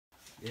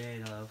Yeah,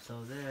 no,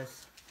 so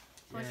this.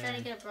 We're trying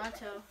to get a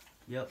Bronto.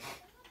 Yep.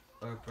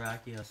 Or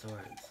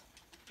Brachiosaurus.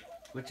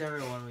 Whichever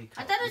one we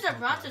call. I thought it was a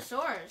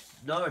Brontosaurus.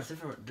 No,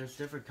 there's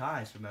different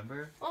kinds,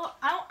 remember? Well,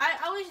 I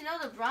always know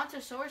the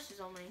Brontosauruses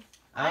only.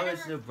 I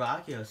always knew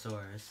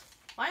Brachiosaurus.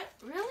 What?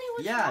 Really?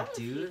 What's yeah, wrong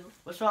dude. with you?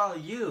 What's wrong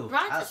with you?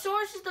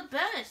 Brontosaurus is the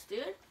best,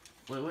 dude.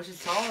 Wait, which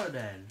is taller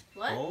then?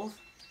 What? Both?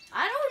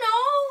 I don't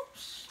know.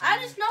 I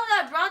just know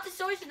that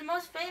Brontosaurus is the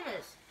most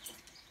famous.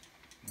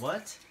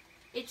 What?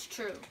 It's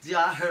true. Dude,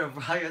 I heard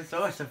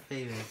Brachiosaurus are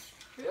famous.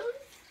 Really?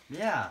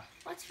 Yeah.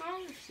 What's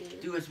wrong with you?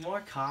 Dude, it's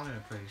more common,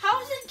 I'm pretty How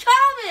sure. is it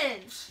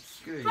common?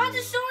 Screw you.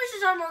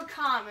 Brontosauruses are more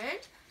common.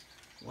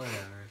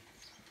 Whatever.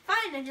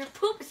 Fine, then your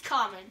poop is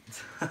common.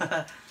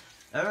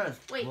 Everyone's,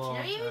 Wait, well,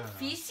 can I even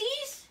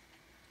feces?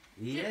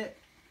 Eat it?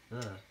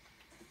 Ugh.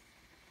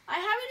 I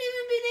haven't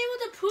even been able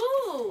to poo.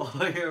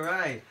 Oh, you're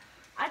right.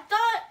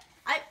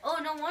 Oh,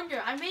 no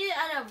wonder. I made it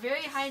at a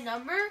very high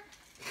number.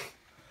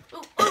 Ooh,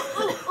 ooh,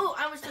 ooh, ooh.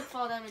 I almost took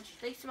fall damage.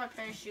 Thanks to my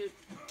parachute.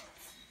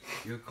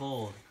 You're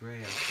cold. Great,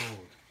 I'm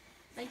cold.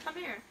 Then come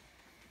here.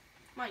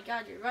 My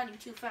God, you're running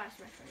too fast,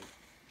 my friend.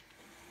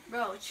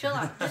 Bro, chill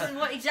out. This is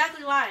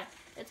exactly why.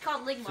 It's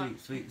called Ligma.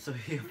 Sweet. So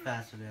you're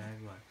faster than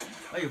everyone.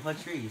 Oh, you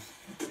punch trees.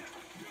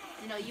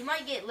 You know, you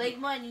might get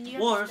Ligma and you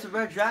Whoa, there's a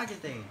red dragon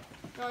thing.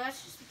 No,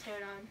 that's just a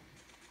pterodon.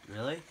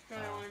 Really?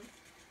 Another one.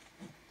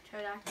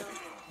 Pterodactyl.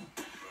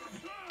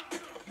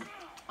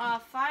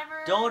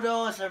 Fiber.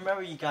 Dodos, I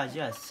remember you guys.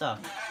 You guys suck.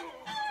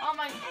 Oh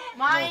my,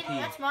 mine. No,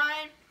 That's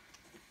mine.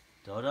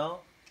 Dodo?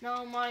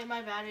 No, my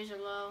batteries are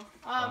low.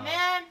 Oh, Oh.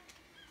 man.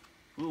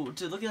 Ooh,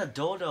 dude, look at that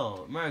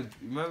dodo. Remember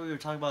we were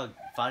talking about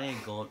finding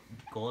a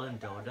golden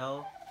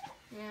dodo?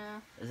 Yeah.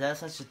 Is that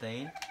such a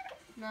thing?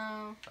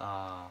 No.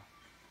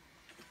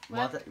 You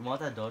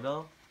want that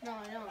dodo? No,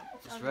 I don't.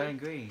 It's red and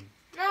green.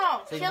 No,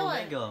 It's like kill a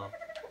it. flamingo.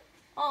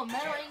 Oh,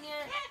 metal ingot.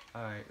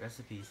 Alright,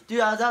 recipes. Dude,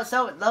 that was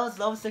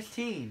level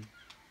 16.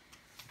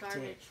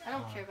 Garbage. I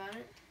don't care about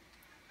it.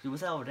 Dude,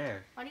 what's that over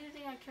there? Why do you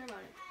think I care about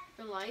it?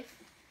 Your life?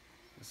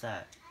 What's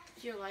that?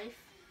 It's your life.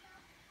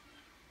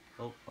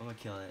 Oh, I'm gonna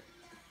kill it.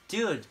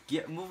 Dude,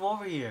 move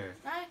over here.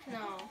 Heck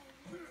no.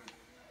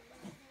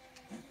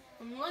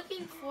 I'm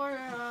looking for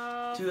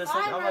Dude, it's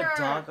fiber. like I'm a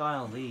dog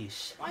on a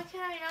leash. Why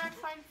can I not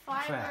find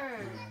fiber?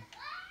 Crap.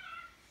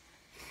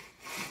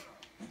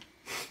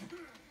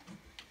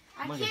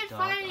 I I'm like a can't dog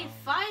find any on-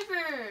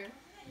 fiber.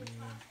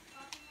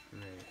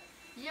 Great.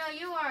 Yeah,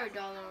 you are a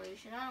dog on a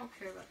leash, and I don't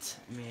care about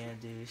that. Man,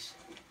 douche.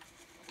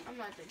 I'm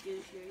not the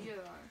douche here. You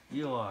are.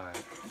 You are.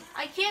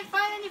 I can't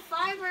find any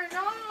fiber.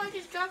 No, I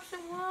just dropped some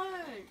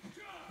wood.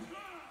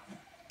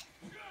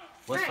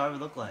 What's Frick. fiber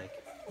look like?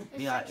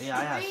 It's Yeah, like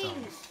I have some.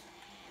 strings.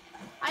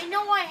 I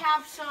know I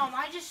have some.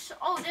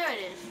 Oh, there it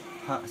is.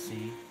 Huh,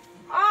 see?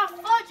 Oh,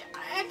 fudge.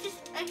 I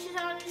just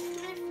out of this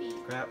Smithy.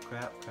 Crap.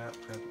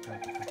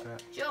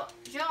 Joe,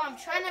 I'm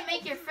trying to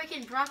make your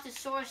freaking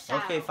Brontosaurus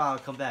sound. Okay, fine, I'll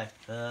come back.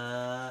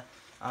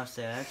 I'm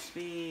staying at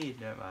speed.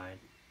 Never mind.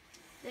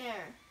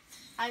 There.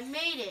 I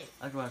made it.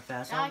 I can run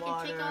fast Now I on can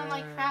water. take all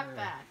my crap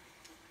back.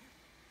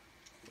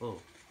 Oh.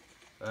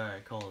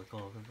 Alright, cold.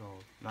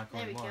 Not There cold we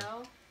anymore.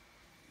 go.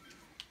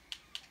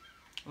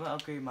 I'm gonna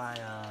upgrade my,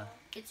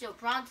 It's your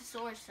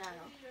Brontosaurus saddle.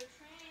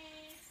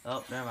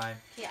 oh, never mind.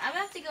 Okay, I'm gonna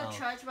have to go Oh.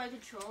 charge my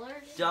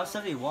controller. Dude, I'm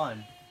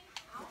 71.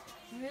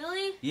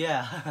 Really?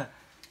 Yeah.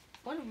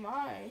 What am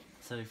I?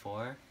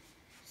 74.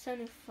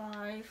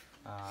 75.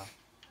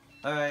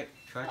 Alright,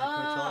 charge your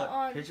controller.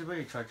 on- Can you bring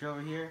your charger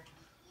over here?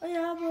 Oh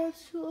yeah, but I'm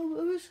just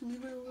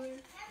leave it away.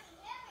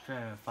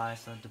 Trying to find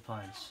something to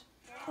punch.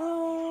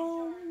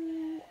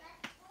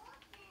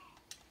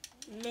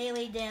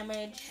 Melee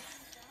damage.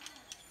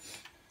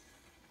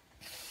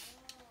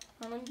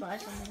 Let me buy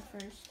something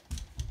first.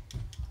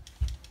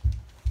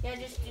 Yeah,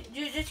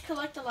 just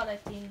collect a lot of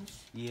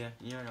things. Yeah,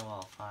 you don't know what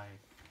I'll find.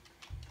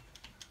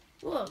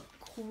 Ooh, a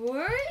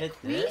cord? Hit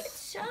Queen this.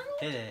 saddle?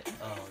 Hit it.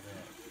 Oh, there.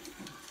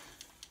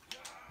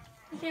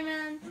 Okay,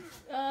 man.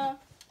 Bye.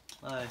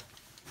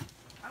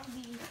 I'll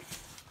be.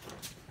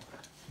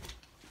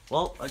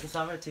 Well, I guess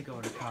I'm gonna take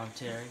over the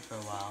commentary for a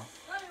while.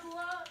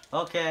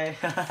 Okay.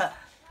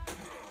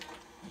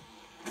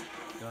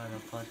 Gonna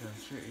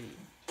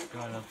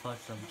punch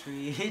some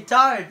tree.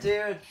 Darn,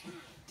 dude.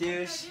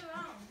 Douche.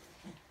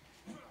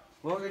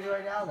 What are we gonna do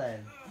right now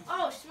then?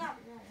 Oh, snap.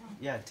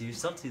 Yeah, douche,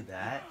 don't do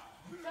that.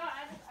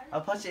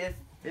 I'll punch it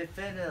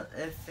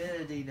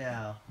infinity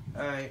now.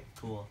 Alright,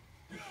 cool.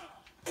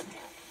 You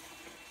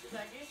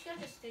just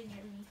gotta stay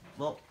near me.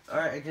 Well,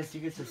 alright, I guess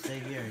you get to stay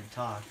here and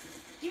talk.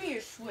 Give me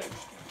your Switch.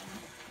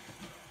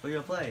 What are you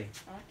gonna play?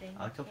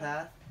 Nothing.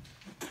 Octopath?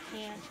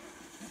 Can't.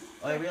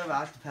 Oh yeah, we have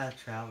Octopath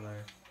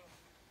Traveler.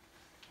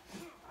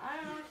 I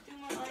don't know what to do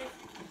with my life.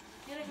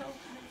 Gonna go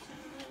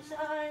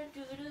inside. Do.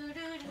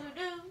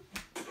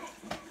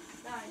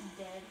 Now I'm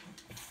dead.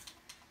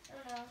 I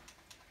don't know.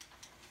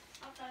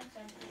 I'll find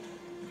something.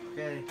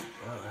 Okay.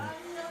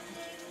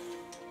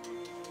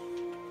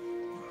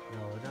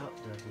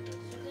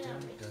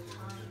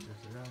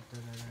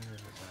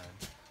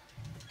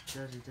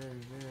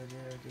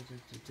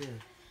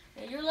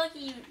 Yeah, you're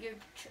lucky your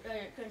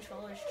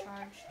controller's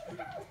charged.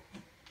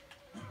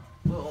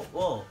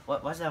 Whoa.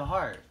 Why's that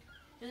heart?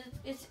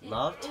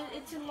 Loved?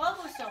 It's in love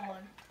with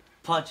someone.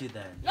 Punch you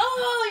then. No,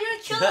 you're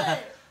gonna kill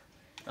it.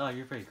 Oh,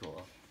 you're pretty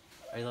cool.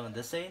 Are you loving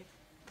this scene?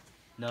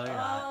 No, you're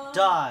not.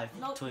 Die!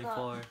 Nope,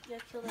 24. Yeah,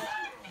 kill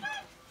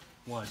that.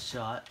 One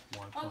shot,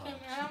 one punch. Okay,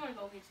 man, I'm gonna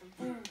go get some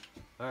food.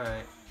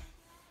 Alright.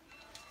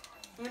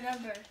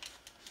 Remember,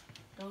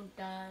 don't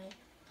die.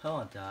 I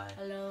won't die.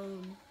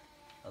 Alone.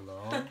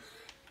 Alone?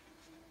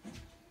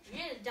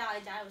 You're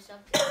gonna die with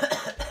something.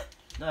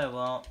 No, I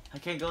won't. I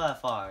can't go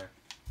that far.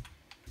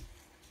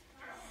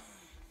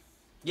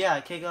 Yeah,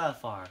 I can't go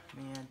that far.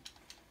 Man.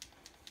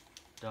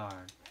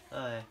 Darn.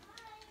 Okay.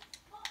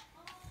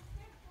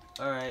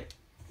 Alright.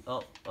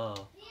 Oh.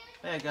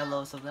 Hey, I gotta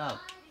level something up.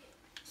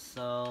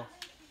 So,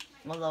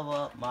 I'm gonna level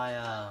up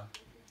my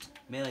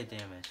melee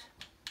damage.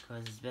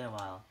 Because it's been a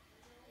while.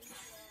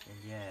 And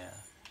yeah.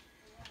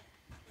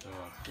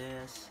 Level up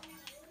this.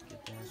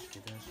 Get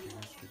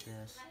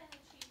this.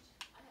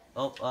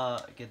 Oh,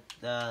 get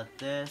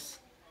this.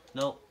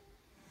 Nope.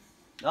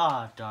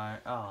 Ah, darn.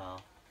 Oh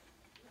well.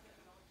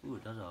 Ooh,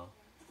 Dodo.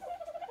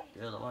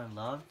 You're the one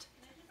loved?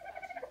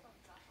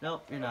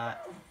 Nope, you're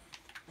not.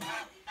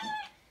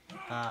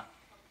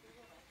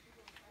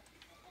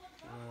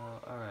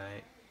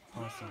 Alright.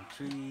 Plant some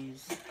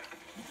trees.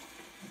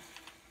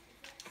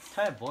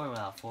 Kinda boring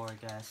without 4, I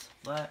guess.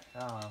 But, I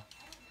don't know.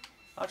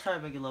 I'll try to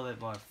make it a little bit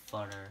more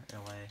funner in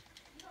a way.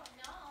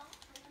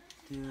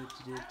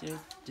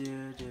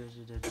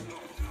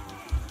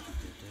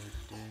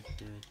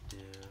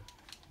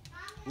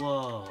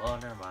 Whoa, oh,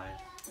 never mind.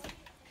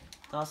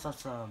 Thought I saw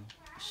some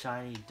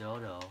shiny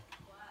dodo.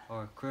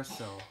 Or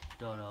crystal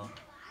dodo.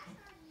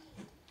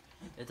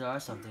 If there are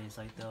some things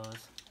like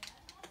those.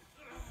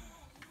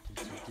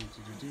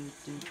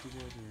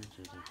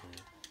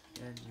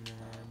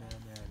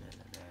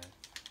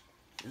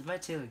 This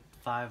might take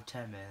like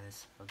 5-10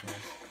 minutes of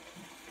this.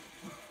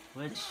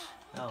 Which,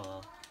 oh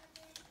well.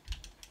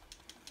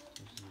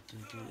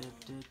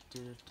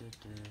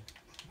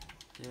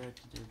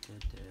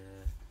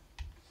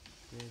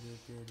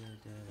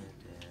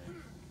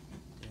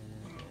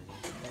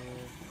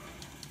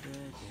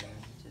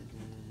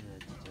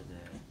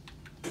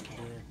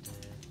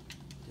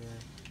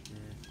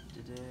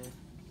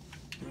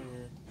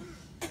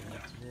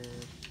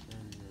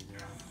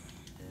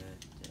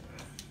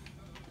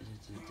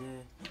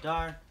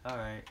 Darn,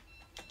 alright.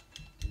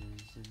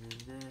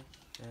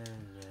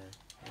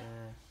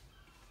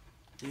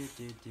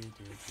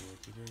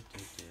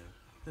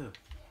 Ooh.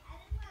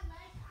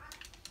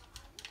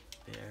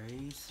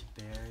 Berries.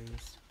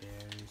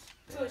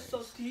 That's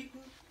so deep.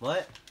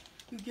 What?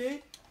 You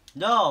gay?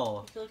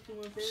 No! You collecting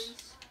more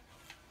berries?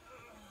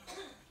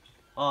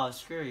 Oh,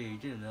 screw you. You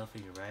did a middle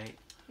finger, right?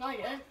 No, I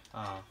didn't.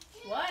 Oh.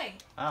 Why?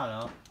 I don't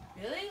know.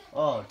 Really?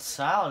 Oh,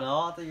 I don't know.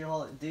 I thought you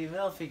were doing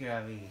middle finger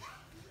at me.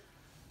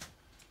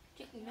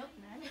 Chicken milk,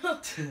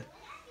 man.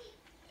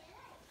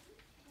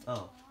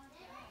 Oh.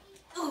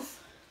 Oof.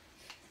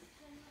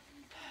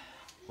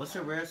 What's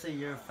the rarest thing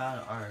you ever found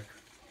at Ark?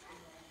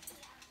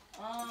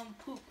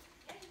 Poop.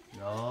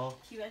 No.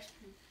 T-Rex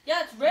poop.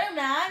 Yeah, it's rare,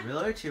 man.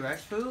 Really?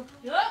 T-Rex poop?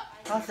 Yup.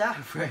 How's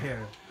that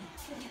rare?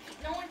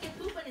 No one can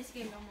poop in this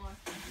game no more.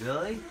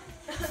 Really?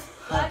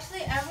 Well,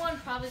 actually, everyone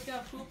probably's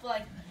gonna poop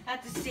like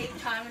at the same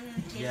time, and then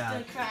the kid's Yeah.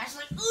 gonna crash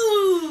like,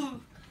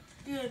 ooh,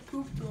 yeah,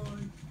 pooped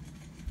on.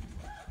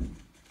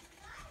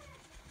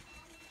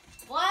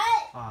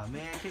 What? Aw,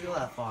 man, I can't go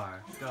that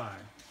far.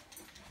 Darn.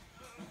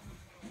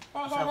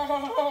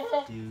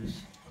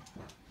 Douche.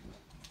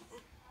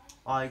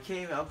 Oh, you can't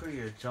even upgrade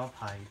your jump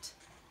height.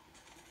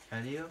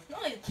 Can you? No,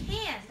 you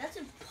can't. That's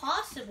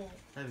impossible.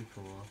 That'd be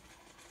cool.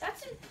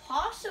 That's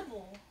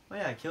impossible. Oh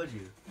yeah, I killed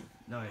you.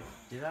 No, wait,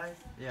 did I?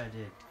 Yeah, I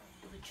did.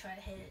 You would try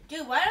to hit it.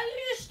 Dude, why don't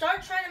you just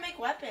start trying to make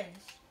weapons?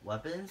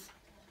 Weapons?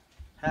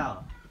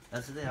 How?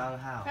 That's the thing, I don't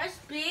know how. Press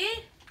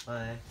B.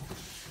 Okay.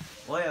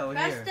 Oh yeah, over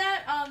Press here.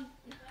 that,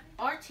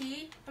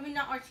 RT. I mean,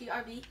 not RT,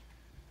 RB.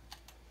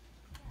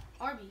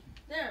 RB.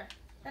 There.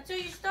 That's all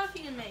your stuff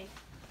you can make.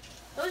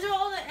 Those are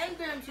all the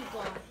engrams you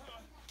got.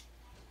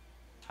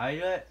 How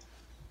you do it?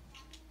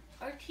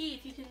 RT,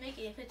 if you can make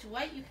it. If it's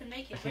white, you can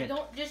make it. I But can't.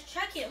 don't just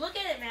check it. Look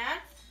at it, man.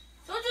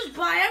 Don't just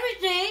buy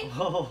everything.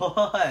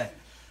 What?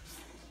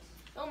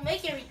 Don't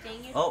make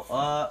everything.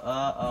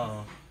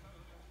 Oh.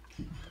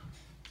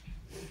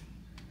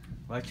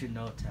 Write your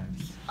note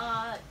text.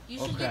 You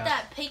should crap. get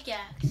that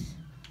pickaxe.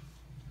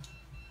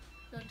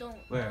 No, don't.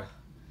 Where?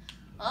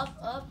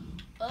 Up.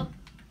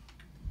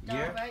 Down,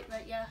 Here? right,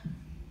 yeah.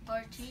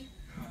 RT.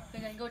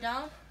 And then go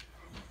down.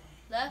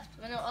 Left.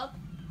 No, up.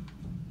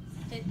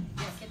 Hit,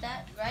 yeah, get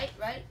that. Right.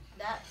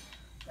 That.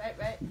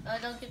 Right.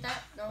 Don't get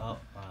that. No.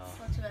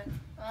 Not too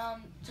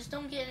bad. Just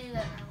don't get any of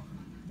that now.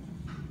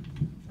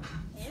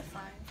 Yeah, you're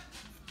fine.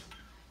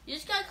 You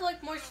just gotta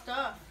collect more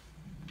stuff.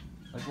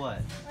 Like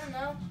what? I don't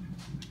know.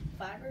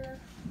 Fiber.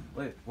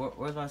 Wait,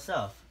 where's my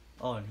stuff?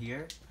 Oh, in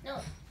here?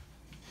 No.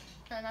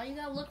 Now you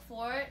gotta look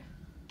for it.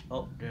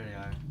 Oh, there they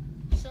are.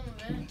 Some of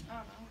it. I don't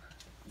know.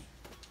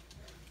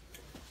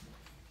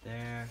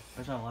 There.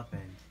 Where's my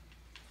weapon?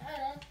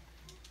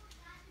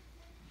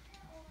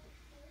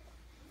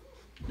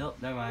 Nope,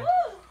 never mind.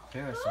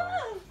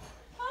 Parasol.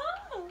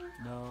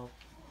 No.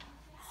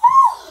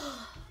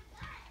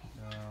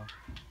 No.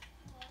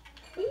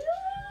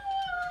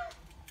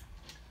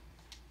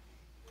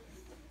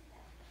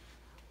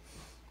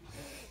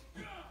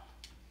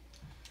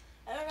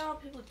 I don't know how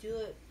people do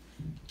it.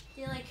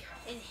 They like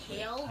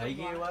inhale. How you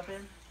get your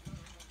weapon?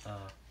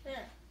 Oh.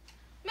 Yeah.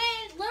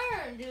 Man,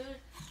 learn, dude.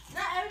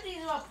 Not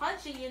everything's about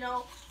punching, you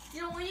know.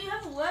 You know, when you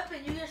have a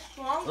weapon, you get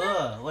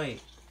stronger.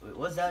 Wait.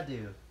 What's that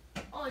do?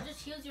 Oh, it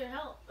just heals your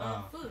health.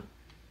 Oh. Food.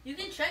 You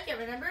can check it,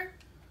 remember?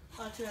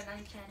 Oh, too bad, now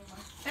you can't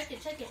anymore. Check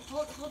it.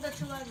 Hold that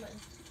 2 button.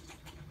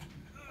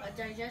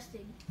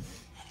 Digesting.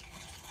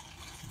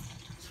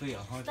 Sweet,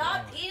 I'm hungry.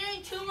 Stop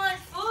eating too much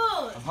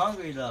food. I'm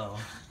hungry though.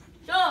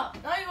 Stop.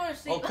 Now you want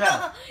to sleep. Oh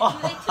crap. You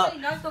ate too many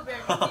knuckle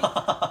berries.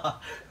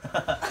 Now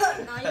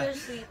you're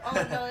asleep. Oh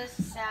no, this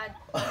is sad.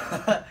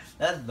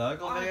 That's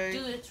knuckleberry? Oh,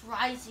 dude, it's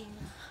rising.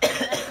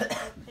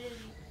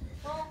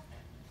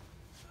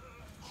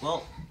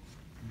 Well.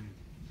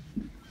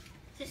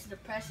 This is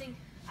depressing.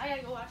 I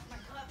gotta go wash my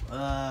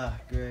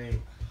cup. Great.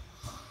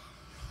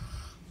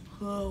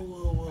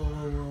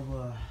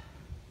 Whoa.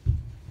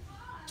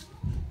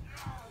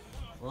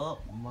 Well,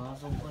 might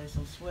as well play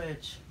some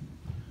Switch.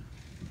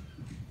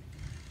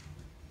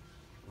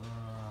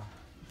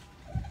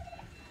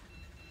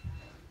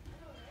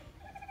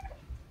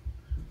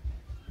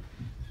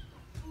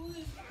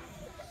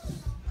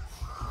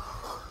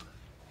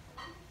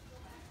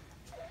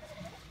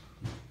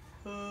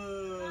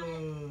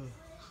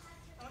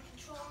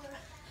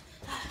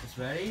 It's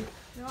ready?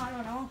 No, I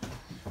don't know.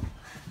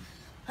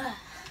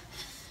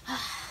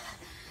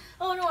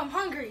 Oh no, I'm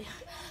hungry.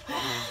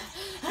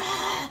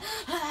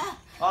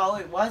 Oh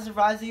wait, why is it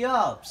rising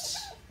up?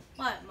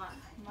 What?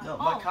 No,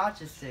 my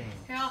conscious thing.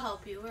 Here, I'll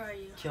help you. Where are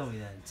you? Kill me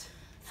then.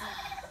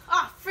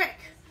 Ah, frick!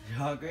 You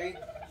hungry?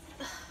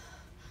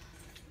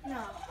 No.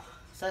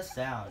 What's that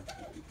sound?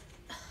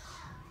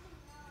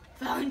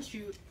 Found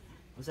you.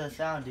 What's that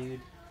sound,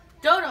 dude?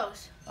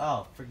 Dodos.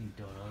 Oh, freaking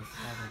dodos.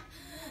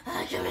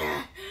 Come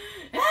here.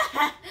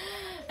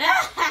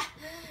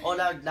 Oh,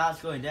 now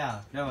it's going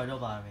down. Never mind, don't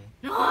bother me.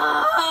 No.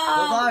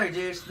 Don't bother me,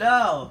 dude.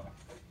 No.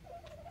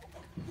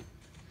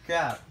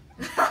 Crap.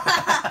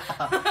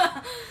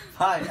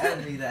 Fine,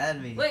 enemy the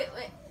enemy. Wait,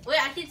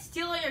 I can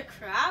steal all your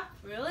crap?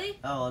 Really?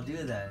 Oh, I'll do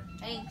that.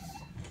 Thanks.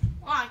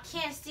 Oh, I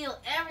can't steal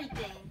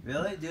everything.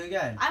 Really? Do it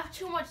again. I have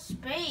too much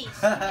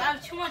space. I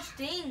have too much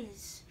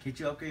things. Can't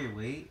you upgrade your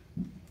weight?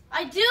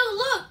 I do,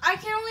 look! I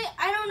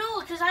don't know,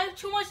 because I have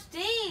too much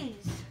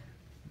things.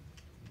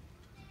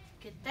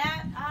 Get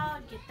that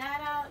out, get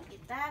that out,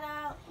 get that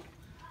out.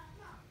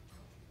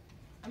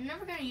 I'm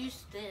never going to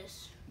use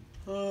this.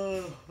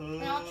 I'll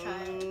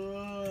try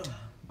it.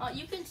 Oh,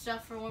 you can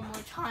suffer one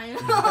more time.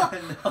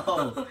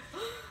 No.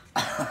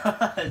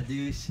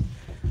 Douche.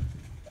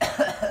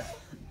 I'm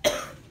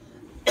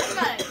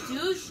not a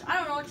douche. I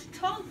don't know what you're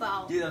talking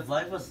about. Dude, if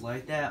life was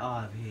like that, oh,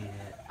 I'd hate it.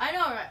 I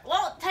know, right?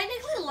 Well,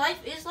 technically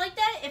life is like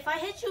that. If I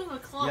hit you with a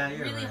club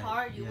really right.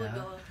 hard, you would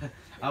go.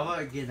 I want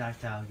to get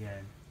knocked out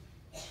again.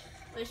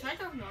 Wait, should I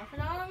go knock it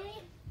out on me?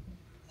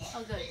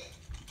 Oh, good.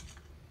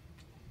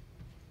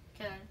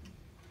 Okay then.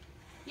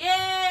 Yay,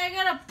 I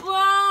got a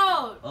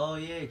boat! Oh,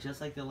 yeah,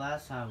 just like the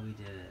last time we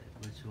did it,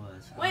 which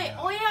was... Wait,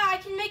 oh yeah, I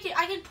can make it.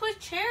 I can put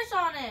chairs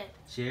on it.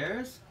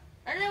 Chairs?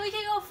 And then we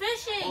can go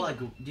fishing. Oh, like,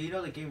 do you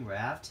know the game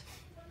Raft?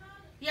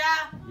 Yeah.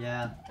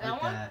 Yeah, That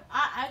like one? that.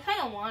 I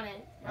kind of want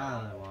it. I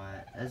don't really want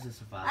it. That's a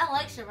survival I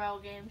like game. survival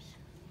games.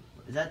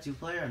 Is that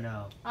 2-player or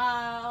no?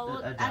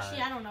 Well, I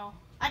actually, I don't know.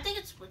 I think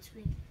it's split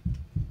screen.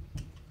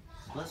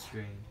 Split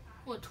screen.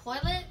 What,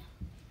 toilet?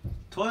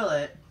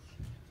 Toilet?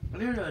 I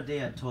didn't know they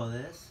had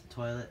toilets.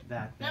 Toilet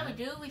back then. Yeah, we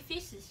do. We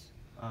feces.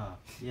 Oh,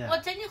 yeah.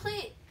 Well,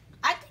 technically,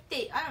 I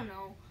think I don't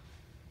know.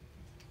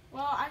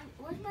 Well,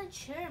 where's my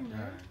chair,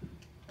 man?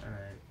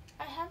 Alright.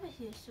 I have it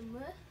here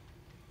somewhere.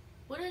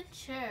 What a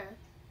chair.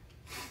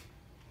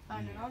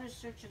 Fine, then I'll just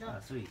search it Oh,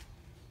 up. sweet.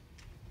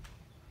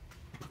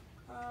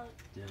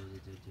 There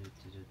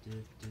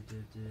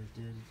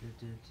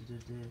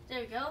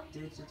we go.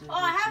 Oh,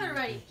 I have it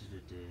already.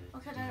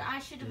 Okay, then I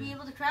should be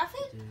able to craft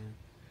it?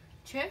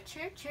 Chair.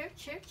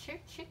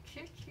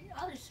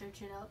 I'll just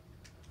search it up.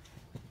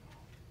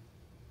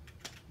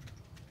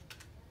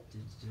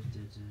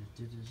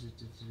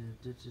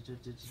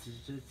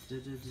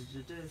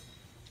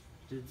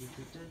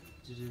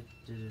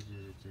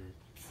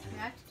 I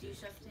have to do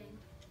something.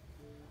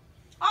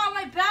 Oh,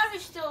 my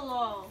battery's still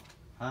low.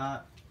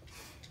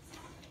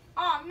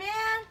 Oh,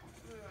 man.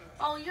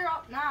 Oh, you're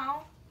up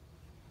now.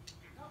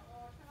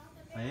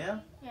 I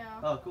am?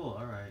 Yeah. Oh, cool.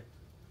 Alright.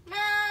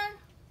 Man.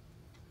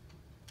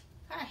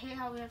 I hate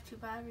how we have 2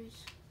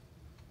 batteries.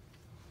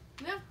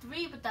 We have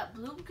 3, but that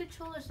blue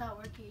controller's not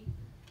working.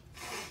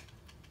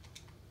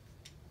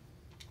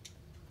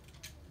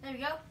 There we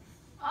go.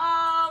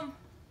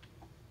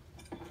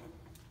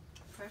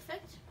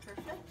 Perfect.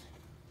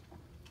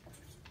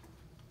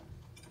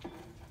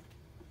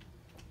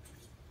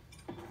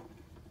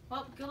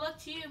 Well, good luck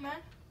to you, man.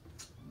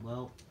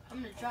 Well, I'm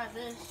gonna try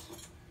this.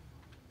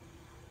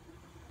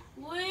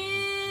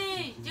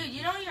 Wait, dude,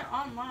 you know you're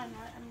online,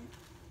 right? I mean,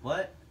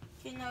 what?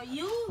 okay, now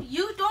you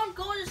don't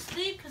go to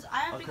sleep because I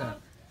have to go.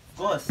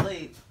 Go to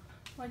sleep.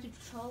 My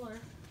controller.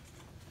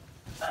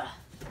 We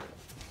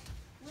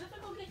have to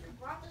go get the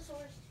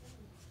brontosaurus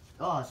too.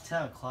 Oh, it's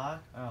 10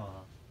 o'clock? Oh,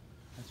 well.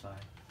 That's fine.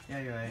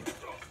 Yeah, you're right.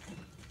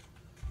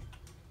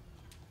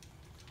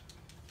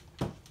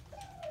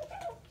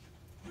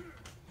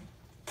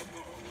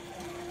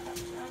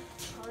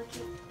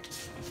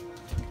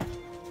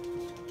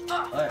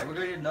 Alright, we're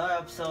gonna do another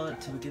episode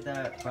until we get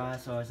that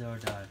brontosaurus and we're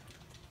done.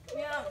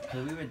 Yeah.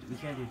 Cause we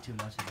can't do too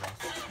much of this.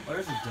 Oh,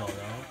 there's a dodo.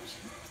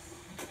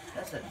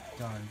 That's a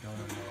darn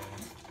dodo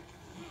nose.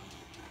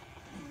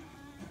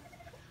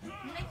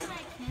 Next time I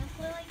can't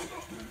play like this,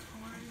 it's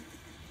hard.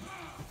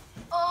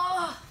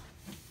 Oh!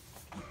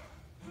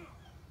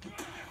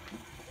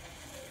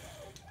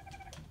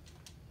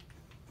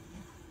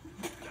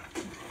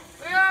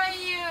 Where are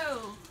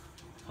you?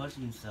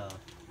 Pushing himself.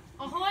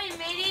 Ahoy,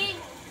 matey!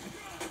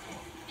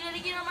 You gotta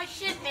get on my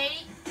ship,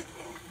 matey.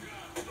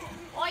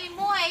 Oi,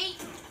 moi!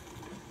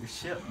 Your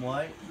ship,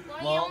 white. Don't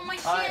get on my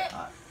ship.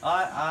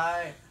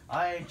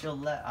 I ain't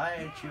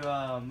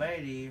your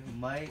matey,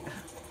 mate.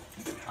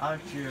 I'm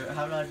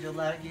not your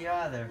lucky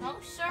either. No,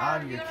 sir,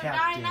 I'm you're your gonna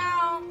captain. die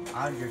now.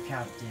 I'm your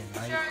captain,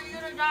 mate. Sir,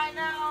 you're gonna die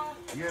now.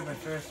 You're my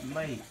first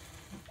mate.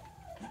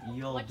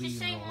 You'll What be you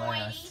say, the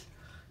last.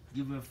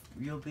 You'll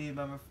be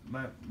my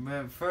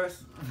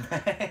first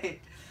mate.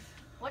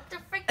 What the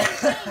frick you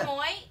say,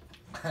 moi?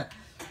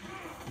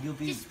 You'll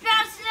be Just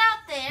bounce it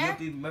out there.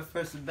 you'll be my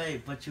first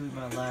mate, but you'll be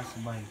my last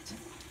mate.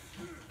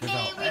 'Cause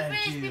Hey, I'll we end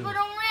finished. you. People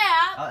don't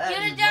I'll rap. end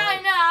You're you, gonna die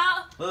moi.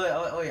 now.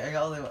 Wait, I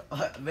got only one.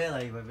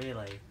 Melee.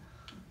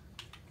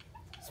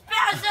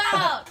 Bounce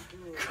out.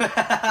 Crap.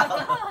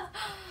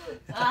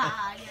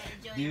 Ah, you gotta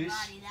enjoy your Douche.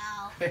 body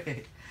now.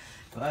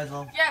 Might as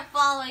well. You're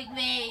following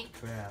me.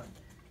 Crap.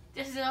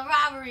 This is a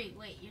robbery.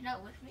 Wait, you're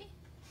not with me?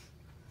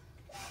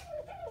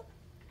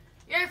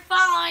 You're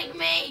following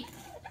me.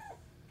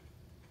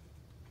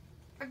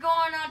 We're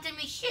going on to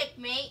me shit,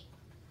 mate.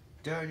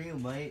 Darn you,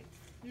 mate.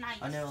 Nice.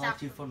 I never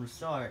liked you from the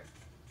start.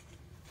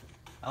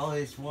 I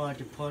always wanted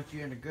to punch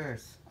you in the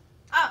girth.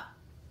 Oh,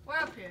 we're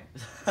up here.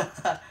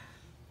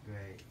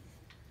 Great.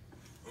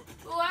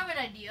 Ooh, I have an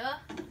idea.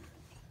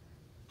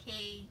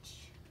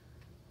 Cage.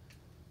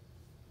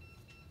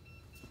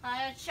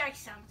 I gotta check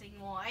something,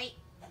 White.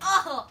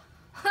 Oh!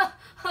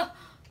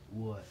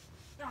 What?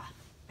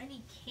 I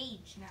need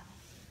cage now.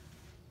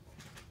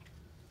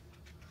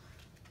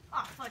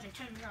 Oh, fudge, I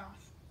turned it off.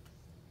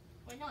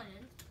 Wait, no, I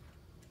didn't.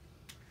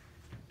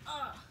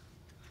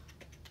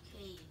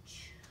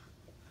 Cage.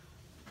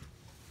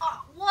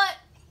 Oh, what?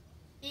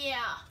 Yeah.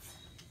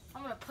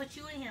 I'm gonna put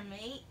you in here,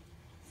 mate.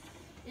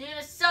 You're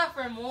gonna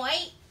suffer,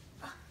 mate.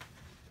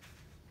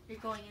 You're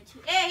going into.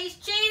 Hey, he's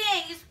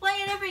cheating! He's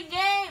playing every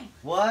game!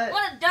 What?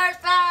 What a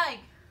dirtbag!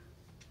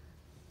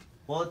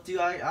 Well, dude,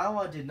 I don't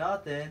want to do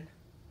nothing.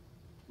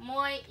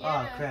 Moi,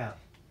 Oh, crap.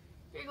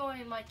 You're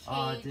going in my cage.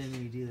 Oh, I didn't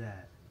mean to do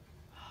that.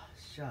 Oh,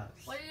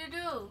 shucks. What did you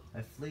do?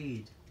 I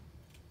fled.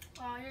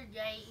 Oh, you're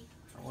gay.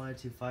 I wanted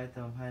to fight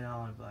them head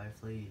on, but I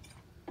fled.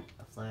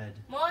 I fled.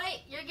 Moi,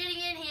 you're getting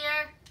in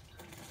here.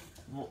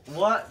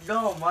 What?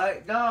 No,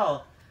 Mike,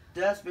 no.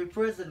 That's me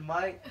prison,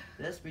 Mike.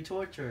 That's me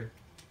torture.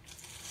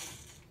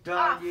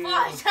 Darn you.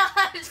 Fudge.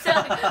 I'm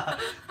sorry.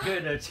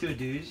 You're no two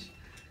douche.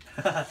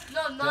 No,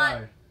 I'm not.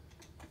 Darn.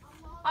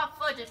 Oh,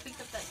 fudge, I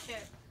picked up that chair.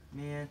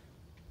 Man.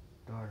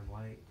 Darn,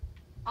 White.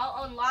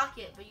 I'll unlock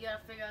it, but you gotta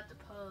figure out the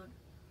code.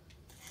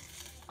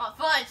 Oh,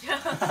 fudge.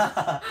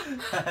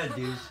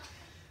 Douche.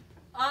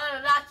 I'm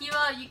gonna knock you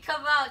out. You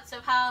come out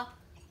somehow.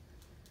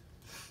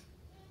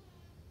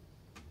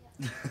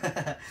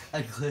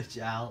 I glitch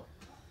out.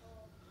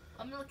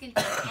 I'm looking for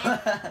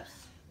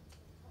handcuffs.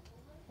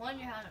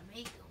 Wonder how to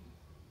make them.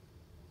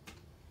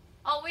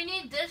 Oh, we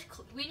need this.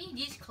 We need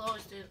these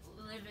clothes to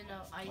live in the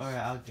ice. Alright,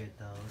 I'll get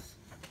those.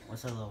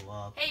 Once I level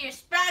up. Hey, you're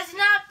spazzing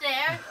out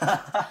there.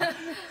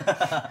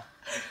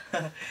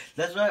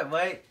 That's right,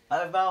 White.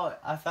 I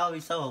found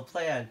myself a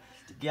plan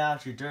to get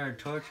out your darn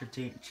torture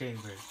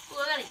chamber. Ooh,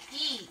 I gotta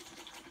eat.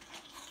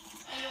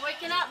 Hey, you're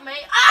waking up,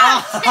 mate.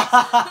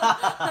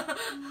 Ah!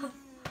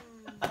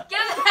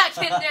 Get back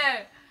in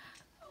there.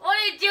 What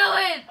are you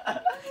doing?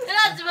 You're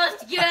not supposed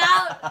to get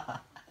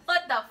out.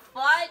 What the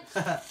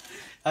fudge?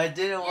 I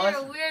didn't You're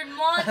a weird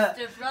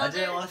monster, brother. I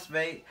didn't once,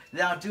 mate.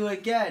 Now do it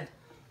again.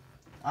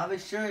 I'll be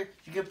sure you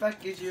get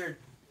back into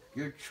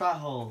your trot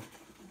hole.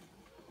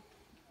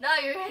 No,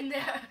 you're in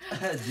there.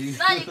 Dude.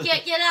 Now you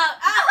can't get out.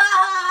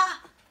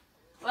 Ah!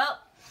 Well,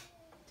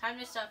 time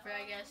to suffer,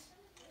 I guess.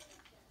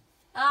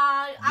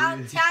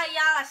 I'll tell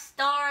y'all a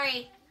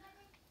story.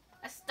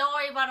 A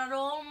story about an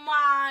old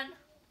man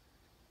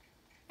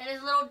and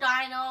his little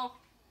dino.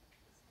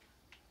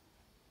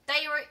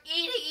 They were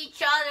eating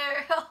each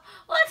other.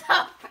 What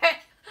the frick?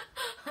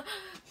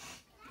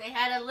 They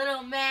had a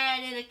little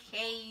man in a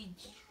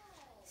cage,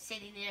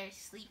 sitting there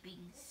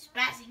sleeping,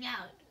 spazzing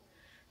out.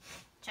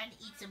 Trying to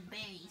eat some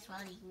berries while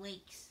he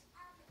wakes.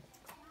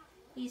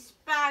 He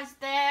spawns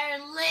there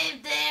and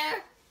lived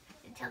there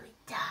until he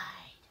died.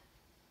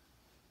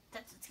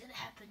 That's what's gonna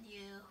happen to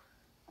you.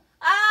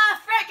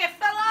 Ah, frick! It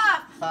fell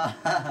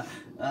off!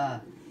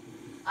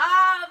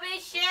 Ah, my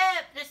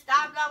ship! Just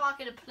stop, I'm not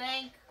walking a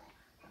plank.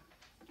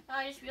 Oh,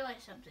 I just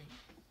realized something.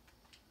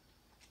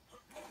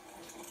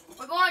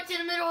 We're going to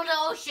the middle of the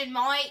ocean,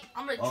 mate.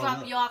 I'm gonna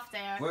drop you off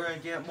there. We're gonna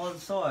get more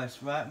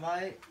source, right,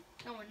 mate?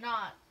 No, we're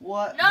not.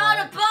 What? No,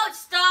 mate? the boat's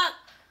stuck!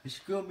 You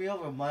screwed me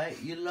over, mate.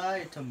 You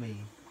lied to me.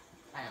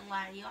 I didn't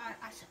lie to you.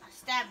 I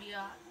stabbed you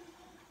out.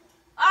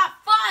 Ah,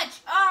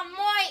 fudge! Oh,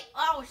 mate!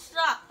 Oh, we're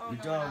stuck. Oh, You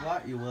no, darn we're not.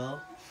 right you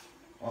will.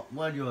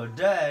 When you're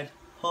dead.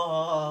 We're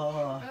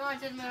going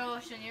to the middle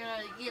ocean. You're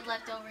gonna get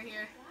left over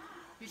here.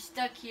 You're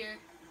stuck here.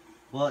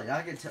 Well,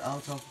 I can.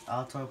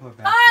 I'll teleport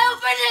back. I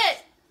opened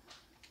it!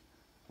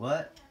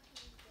 What?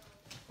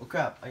 Oh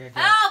crap! I gotta get.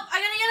 Help!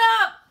 I gotta get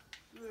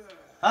up!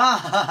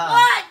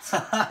 Ah!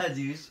 What?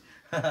 Douche.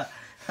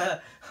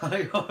 Are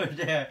you over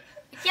there?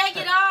 I can't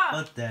get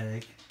up!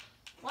 Pathetic.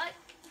 What?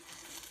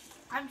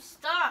 I'm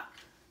stuck.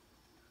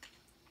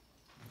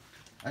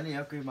 I need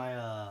to upgrade my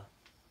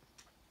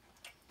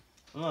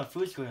Oh, my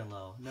food's going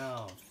low.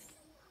 No.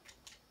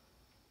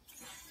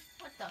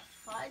 What the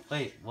fudge?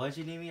 Wait, what did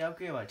you need me to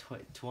upgrade? My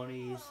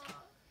 20s,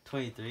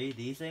 23?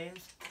 These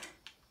things?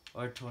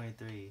 Or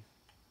 23?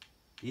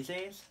 These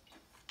things?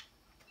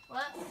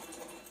 What?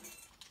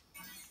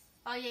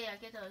 Oh yeah,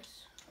 get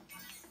those.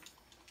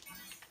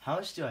 How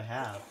much do I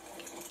have?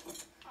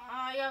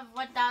 You have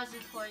 1,000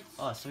 points.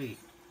 Oh, sweet.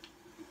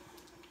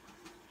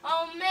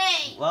 Oh,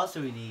 me! What else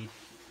do we need?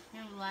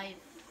 Your life.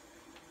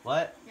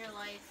 What? Your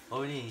life.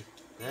 What we need?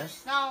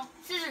 This? No,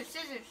 scissors,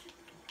 scissors.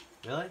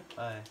 Really?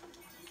 Alright.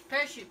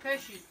 Parachute,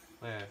 parachute.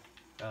 Where?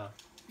 Oh.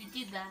 You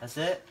did that. That's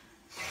it?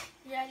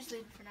 Yeah, just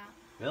leave it for now.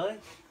 Really?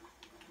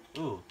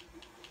 Ooh.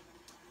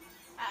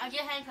 I'll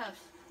get handcuffs.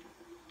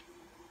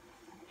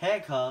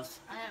 Handcuffs?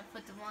 I gotta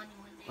put them on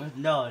you one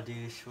day. No,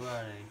 douche. Where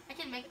are they? I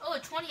can make. Oh,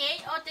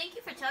 28. Oh, thank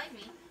you for telling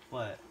me.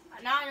 What?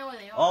 Now I know where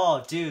they are.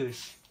 Oh,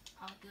 douche.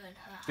 Oh, good.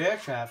 Bear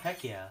trap?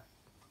 Heck yeah.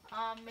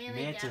 Melee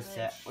Manta damage.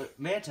 set. Wait,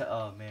 Manta.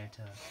 Oh,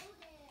 Manta.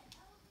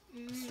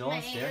 Stone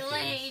Melee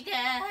staircase.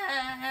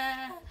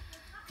 damage.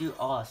 Dude,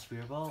 oh, a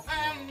spear bolt?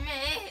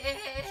 Melee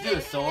Dude,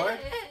 a sword?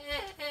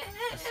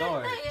 A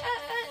sword.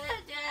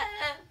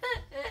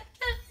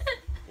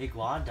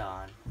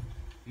 Iguanodon.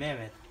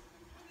 Mammoth.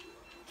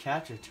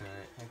 Capture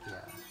turret. Heck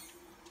yeah.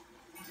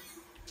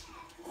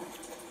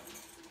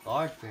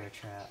 Large bear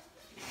trap.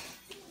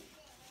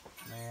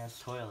 Man's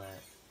toilet.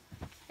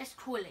 It's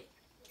cool.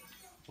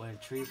 Wooden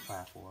tree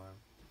platform.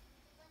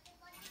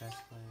 Chest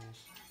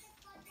place.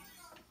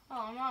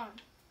 Oh, I'm on.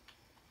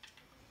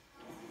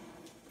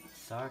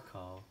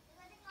 Sarco.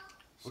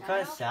 What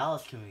kind of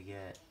salads can we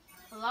get?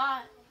 A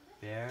lot.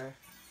 Bear?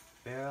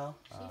 Barrel?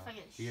 See if I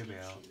can beer shoot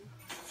barrel. you.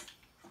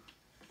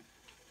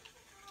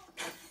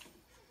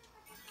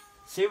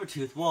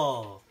 Sabertooth,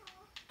 whoa!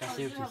 Got Oh,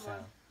 you Sabertooth have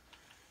sound. one.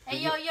 Hey,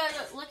 yo,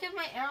 look if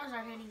my arrows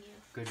are hitting you.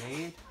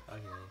 Grenade?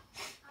 Okay.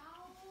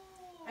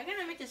 I'm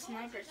gonna make a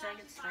sniper so I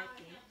can snipe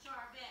you.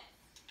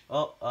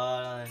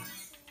 Oh,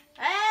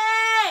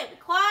 Hey! Be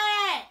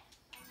quiet!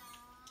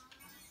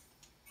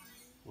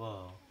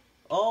 whoa.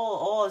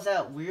 Oh, it's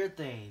that weird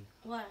thing.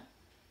 What?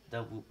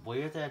 The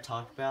weird thing I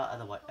talked about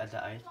at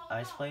the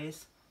ice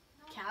place?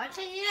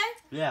 Skeleton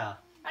yet? Yeah.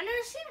 I've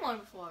never seen one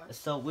before. It's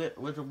so with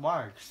the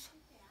marks.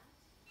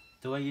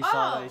 The way you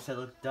saw it, Oh. you said it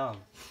looked dumb.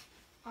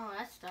 Oh,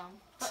 that's dumb.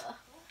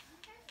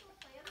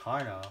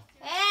 Carno.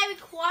 Hey, be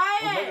Oh,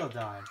 quiet!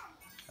 Megalodon.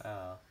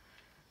 Oh.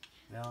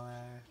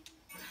 Miller.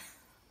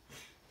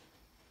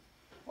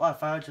 Oh, I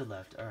found your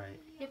left. Alright.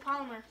 Hey,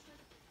 Polymer.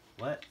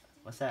 What?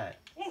 What's that?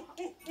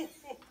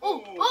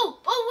 Oh,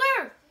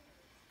 where?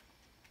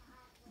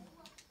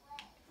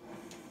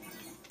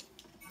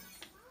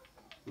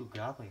 Ooh,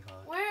 grappling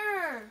hook.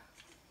 Where?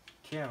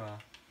 Camera.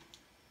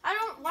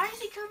 Why is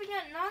he coming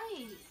at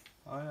night?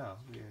 Oh no,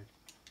 weird.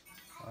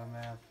 Our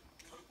map.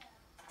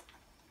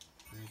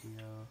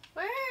 Radio.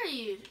 Where are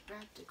you?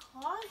 At the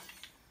closet?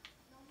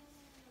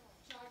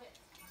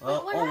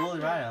 Oh, what Woolly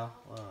happened? Rhino.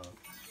 Whoa.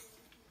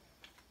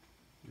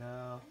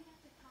 No.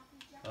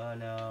 Oh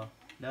no.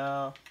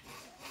 No.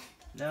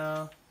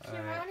 No. Is he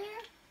Alright. around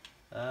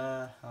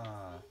here?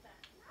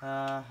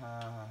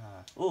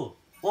 Ooh.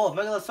 Whoa,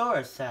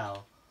 Megalosaurus,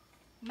 Sal.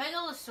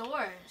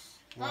 Megalosaurus.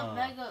 Whoa. Not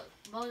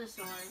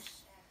Megabosaurus.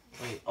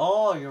 Wait.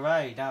 Oh, you're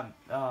right.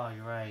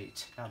 You're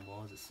right. Not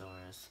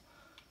Mosasaurus.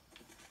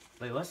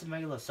 Wait, what's the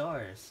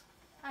Megalosaurus?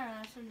 I don't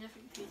know, some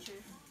different creature.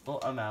 Well,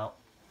 I'm out.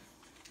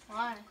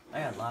 Why? I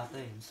got a lot of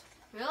things.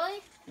 Really?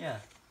 Yeah.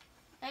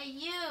 Hey,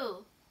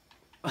 you.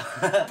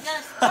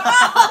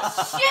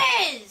 Oh,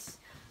 shiz!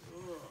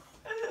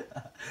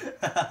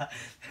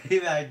 Hey,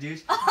 man,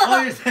 douche. What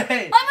are you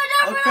saying? I'm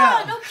a dog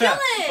crap, Don't crap,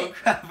 kill it! Oh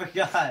crap, I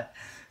forgot.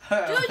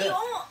 Dude, you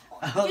almost...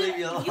 I'll leave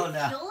you alone you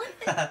now. kill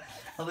it?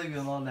 I'll leave you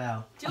alone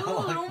now. Dude, I'll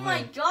walk oh my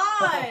away. god!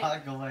 I'll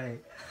walk away.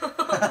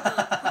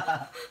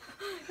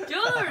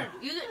 Dude,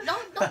 you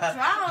don't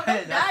drown.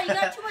 Don't die. You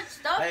got too much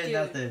stuff, I ain't dude.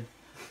 nothing.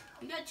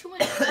 You got too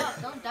much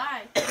stuff. Don't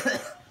die.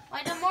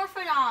 Like the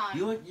Morphodon.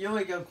 You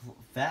wake up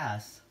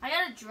fast. I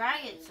gotta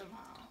drag it somehow.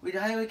 Wait,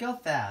 how do you wake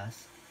up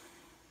fast?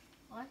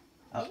 What?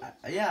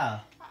 Yeah.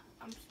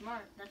 I'm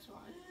smart. That's why.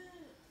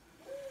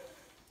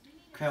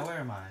 Crap, where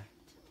am I?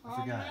 I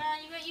forgot. Man,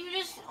 you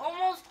just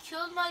almost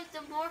killed the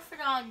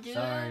Morphodon, dude.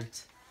 Sorry.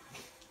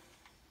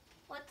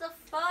 What the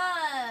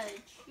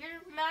fudge?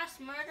 You're mass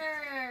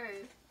murderer.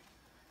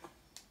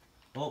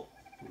 Oh,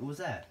 what was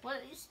that?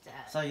 What is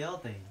that? I saw a yellow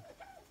thing.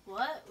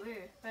 What?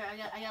 Where? I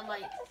got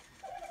light.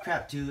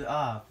 Crap, dude.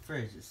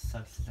 Fridge. It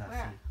sucks to not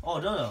Where? see. Oh,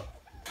 Dodo.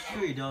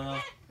 Here you, Dodo.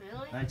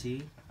 Really?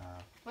 19.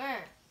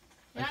 Where?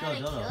 You're I not killed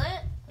gonna Dodo. kill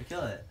it? I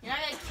kill it. You're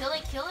not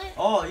gonna kill it?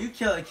 Oh, you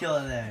kill it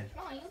then.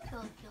 No, you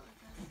kill it then.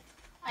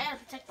 I gotta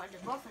protect my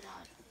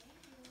Morphodon.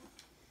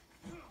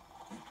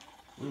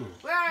 Ooh.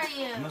 Where are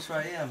you? I'm not sure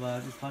I am, but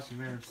I'm just punching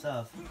random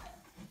stuff.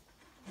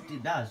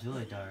 Dude, that was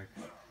really dark.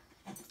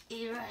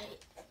 You're right.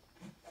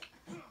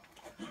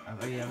 I'm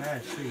at a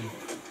tree.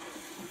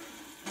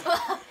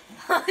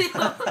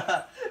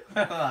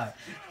 Where am I?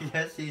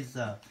 Yes, he's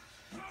yo,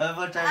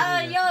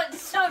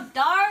 it's so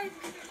dark.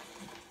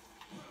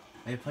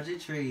 Hey, punching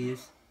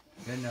trees.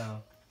 Good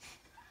no.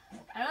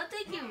 I don't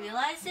think you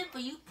realized it,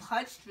 but you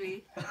punched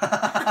me. I'm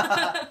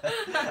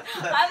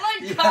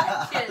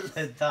unconscious.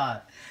 I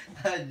thought.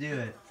 I knew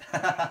it.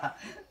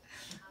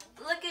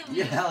 Look at me.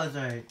 Yeah, that was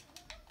right.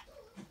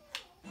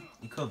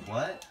 You could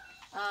what?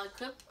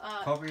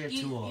 Appropriate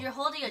tool. You're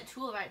holding a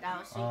tool right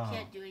now, so you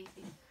can't do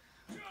anything.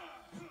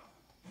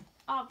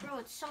 Oh, bro,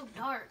 it's so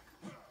dark.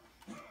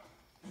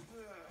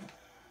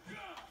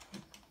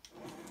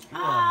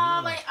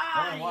 My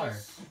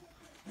eyes.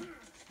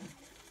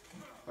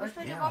 Where's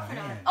my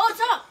Morphodon? Oh,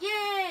 it's up!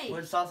 Yay!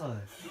 Where's sauce on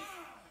this?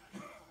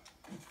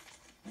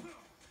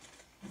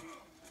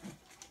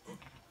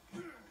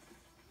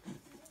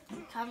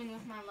 I'm coming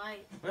with my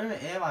light. Where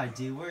am I,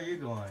 dude? Where are you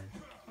going?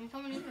 I'm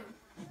coming in.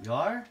 You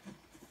are?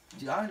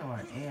 Dude, I don't know where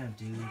I am,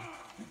 dude.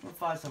 We'll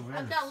find some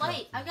random I've got stuff, light.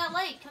 dude. I've got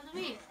light. Come to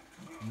me.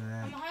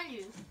 Nah. I'm behind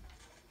you.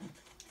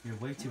 You're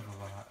way too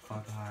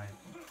far behind.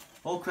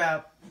 Oh,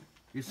 crap.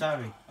 You're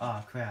sorry.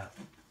 Oh, crap.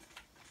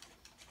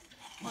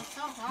 Oh, it's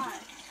so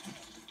hot.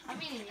 I'm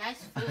eating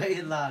nice I food. ate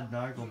a lot of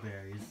nargle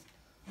berries.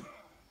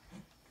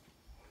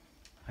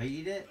 I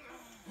eat it?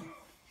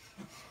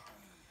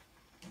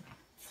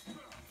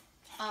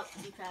 Up,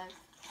 D-pad.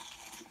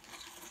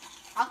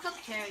 I'll come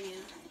carry you.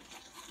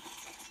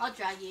 I'll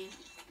drag you.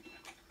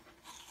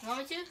 You want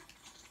me to?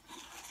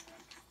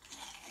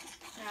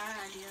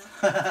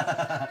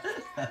 Yeah,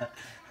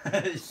 I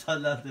You saw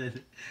nothing.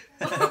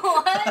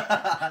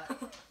 What?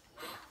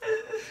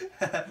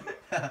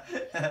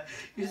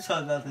 You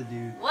saw nothing,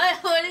 dude.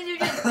 What did you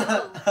just do?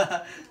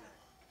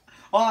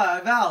 Oh,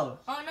 I'm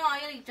out. Oh no, I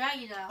gotta drag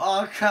you now.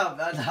 Oh crap,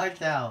 I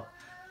knocked out.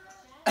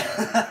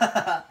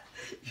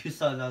 You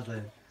saw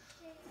nothing.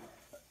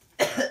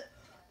 I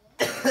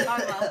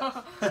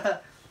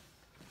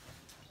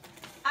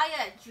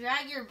gotta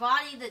drag your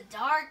body in the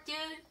dark, dude.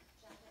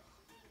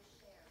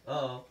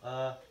 Oh,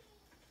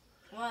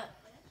 What?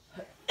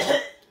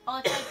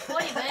 Oh, it's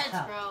like 20 minutes,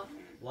 bro.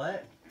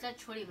 What? It's at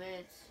 20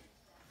 minutes.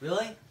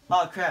 Really?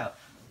 Oh crap.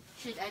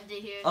 Should end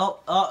it here. Oh,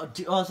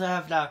 also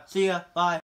half an hour. See ya. Bye.